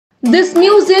This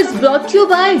news is brought to you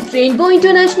by Rainbow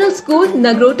International School,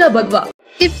 Nagrota, Bagwa.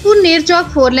 Tipu Nerchowk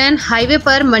 4 lane highway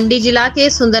पर मंडी जिला के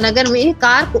सुंदरनगर में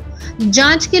car को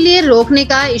जांच के लिए रोकने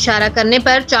का इशारा करने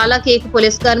पर चालक एक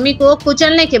पुलिसकर्मी को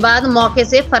कुचलने के बाद मौके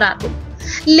से फरार हो,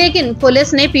 लेकिन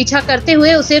पुलिस ने पीछा करते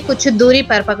हुए उसे कुछ दूरी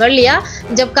पर पकड़ लिया।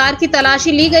 जब कार की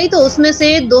तलाशी ली गई तो उसमें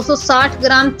से 260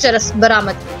 ग्राम चरस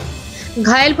बरामद।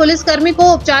 घायल पुलिसकर्मी को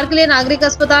उपचार के लिए नागरिक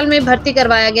अस्पताल में भर्ती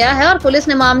करवाया गया है और पुलिस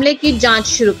ने मामले की जांच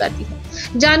शुरू कर दी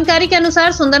है। जानकारी के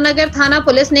अनुसार सुंदरनगर थाना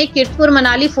पुलिस ने कीर्तपुर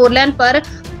मनाली 4 लेन पर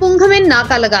पुंग में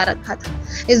नाका लगा रखा था।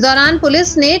 इस दौरान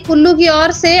पुलिस ने कुल्लू की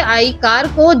ओर से आई कार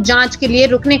को जांच के लिए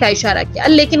रुकने का इशारा किया,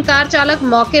 लेकिन कार चालक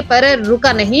मौके पर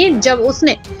रुका नहीं। जब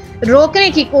उसने रोकने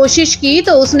की कोशिश की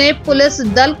तो उसने पुलिस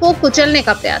दल को कुचलने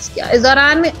का प्रयास किया। इस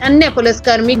दौरान अन्य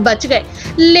पुलिसकर्मी बच गए,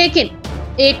 लेकिन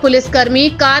एक पुलिसकर्मी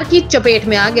कार की चपेट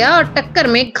में आ गया और टक्कर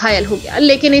में घायल हो गया,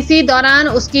 लेकिन इसी दौरान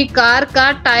उसकी कार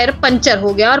का टायर पंचर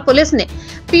हो गया और पुलिस ने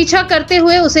पीछा करते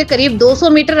हुए उसे करीब 200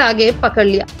 मीटर आगे पकड़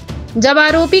लिया। जब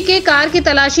आरोपी के कार की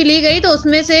तलाशी ली गई तो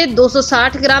उसमें से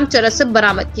 260 ग्राम चरस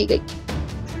बरामद की गई।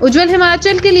 उज्जवल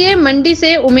हिमाचल के लिए मंडी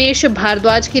से उमेश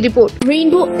भारद्वाज की report.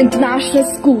 Rainbow International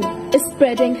School is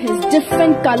spreading his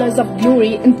different colors of glory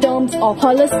in terms of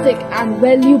holistic and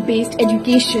value-based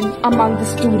education among the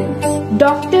students.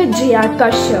 Dr. J.R.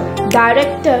 Kashyap,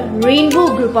 Director, Rainbow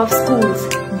Group of Schools,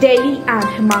 Delhi and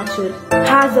Himachal,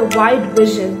 has a wide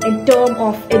vision in terms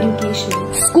of education.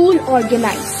 School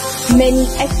organizes many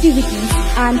activities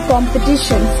and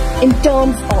competitions in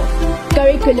terms of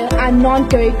curricular and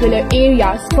non-curricular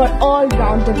areas for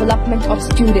all-round development of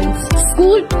students.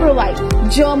 School provides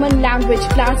German language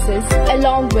classes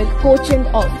along with coaching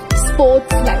of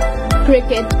sports like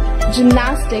cricket,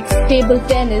 gymnastics, table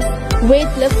tennis,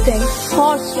 weightlifting,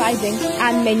 horse riding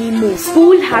and many more.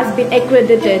 School has been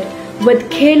accredited with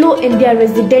Khelo India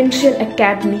Residential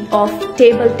Academy of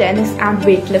Table Tennis and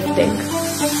Weightlifting.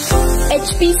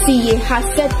 HPCA has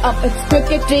set up its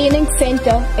cricket training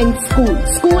center in school.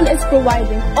 School is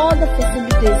providing all the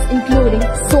facilities including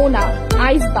sauna,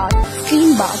 ice bath,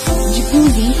 steam bath,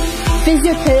 jacuzzi,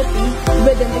 physiotherapy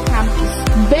within the campus.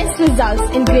 Best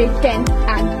results in grade 10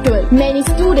 and 12. Many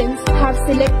students have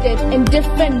selected in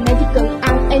different medical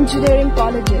and engineering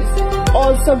colleges.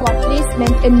 Also got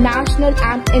placement in national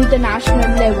and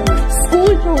international level.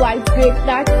 School provides great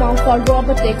platform for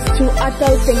robotics through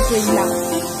Atal Tinkering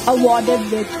Lab. Awarded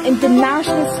with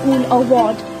International School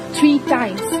Award 3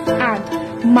 times and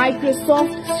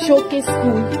Microsoft Showcase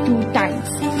School 2 times.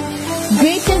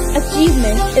 Greatest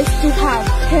achievement is to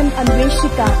have Him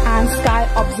Anveshika and Sky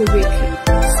Observatory.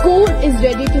 School is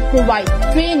ready to provide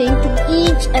training to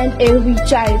each and every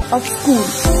child of school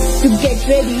to get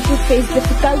ready to face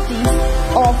difficulties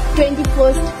of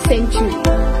 21st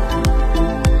century.